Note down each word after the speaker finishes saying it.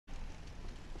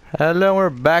Hello, we're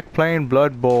back playing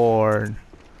Bloodborne.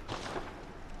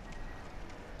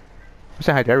 I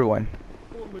say hi to everyone.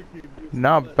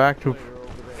 Now back to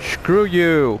screw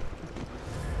you.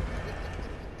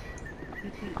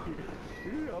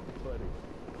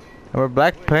 And we're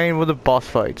back playing with the boss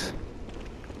fights.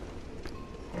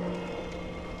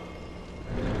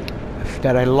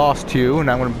 That I lost you, and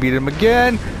I'm gonna beat him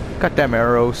again. Goddamn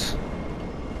arrows!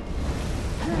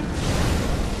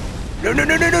 No, no,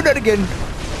 no, no, no, not again!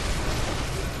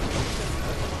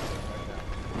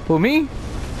 Who, me?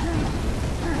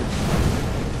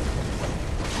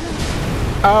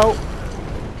 Ow!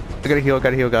 I gotta heal,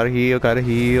 gotta heal, gotta heal, gotta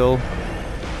heal.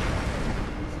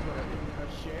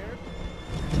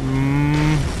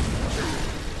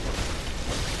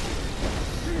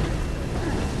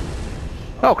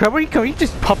 Oh crap, where are you coming? You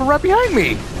just popping right behind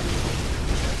me!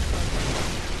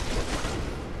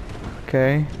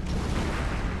 Okay.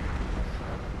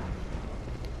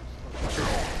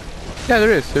 Yeah,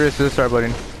 there's a start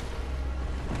button.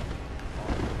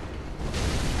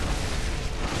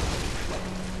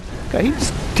 God, he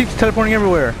just keeps teleporting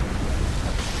everywhere.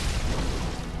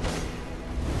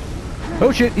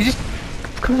 Oh shit, he just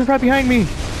comes right behind me.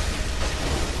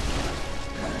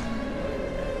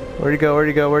 Where'd he go, where'd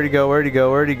he go, where'd he go, where'd he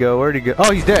go, where'd he go, where'd he go?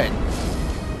 Oh, he's dead.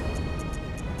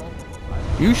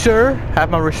 You, sir, have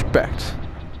my respect.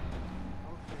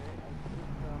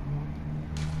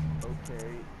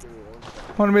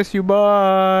 I wanna miss you,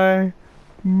 bye.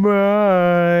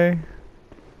 Bye.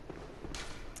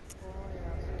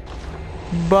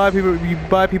 Bye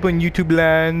people in YouTube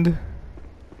land.